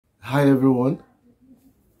Hi everyone.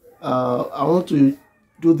 I want to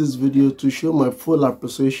do this video to show my full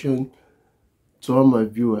appreciation to all my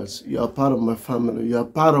viewers. You are part of my family. You are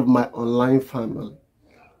part of my online family.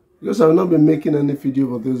 Because I've not been making any video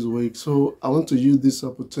for this week, so I want to use this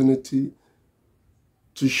opportunity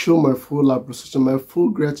to show my full appreciation, my full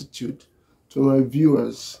gratitude to my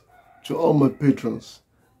viewers, to all my patrons.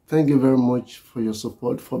 Thank you very much for your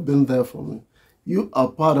support, for being there for me. You are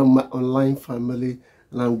part of my online family,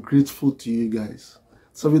 and I'm grateful to you guys.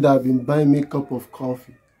 Some of you that have been buying me a cup of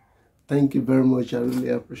coffee. Thank you very much. I really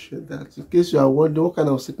appreciate that. In case you are wondering what kind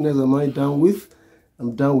of sickness am I down with,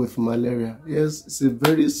 I'm down with malaria. Yes, it's a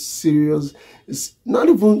very serious, it's not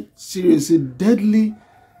even serious, it's a deadly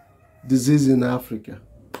disease in Africa.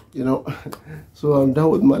 So I'm down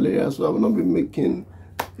with malaria, so I will not be making.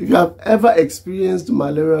 If you have ever experienced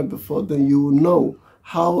malaria before, then you will know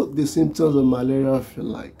how the symptoms of malaria feel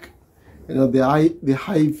like. The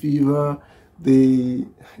high fever, the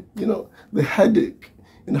headache,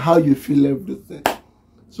 and how you feel everything.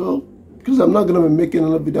 So because I'm not going to be making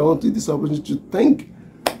another video, I want to take this opportunity to thank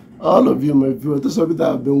all of you, my viewers, those of you that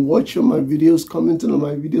have been watching my videos, commenting on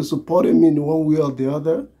my videos, supporting me in one way or the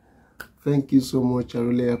other. Thank you so much. I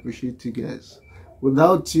really appreciate you guys.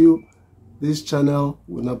 Without you, this channel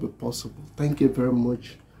would not be possible. Thank you very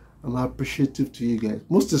much. I'm appreciative to you guys.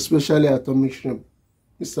 Most especially Atomic Shrimp,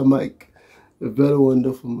 Mr. Mike, a very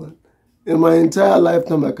wonderful man. In my entire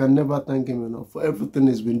lifetime, I can never thank him enough for everything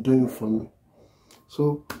he's been doing for me.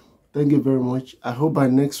 So, thank you very much. I hope by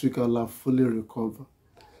next week I'll have fully recovered.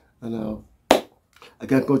 And I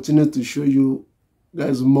can continue to show you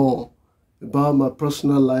guys more about my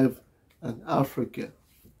personal life and Africa.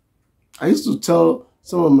 I used to tell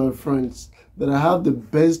some of my friends that I have the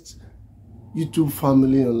best YouTube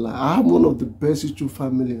family online. I have one of the best YouTube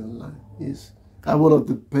family online. Yes, I have one of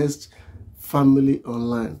the best family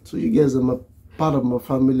online. So you guys are part of my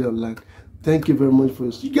family online. Thank you very much for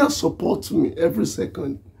this. You guys support me every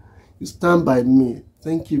second. You stand by me.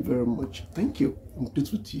 Thank you very much. Thank you. I'm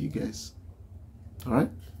grateful to you guys. All right.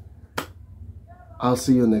 I'll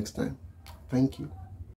see you next time. Thank you.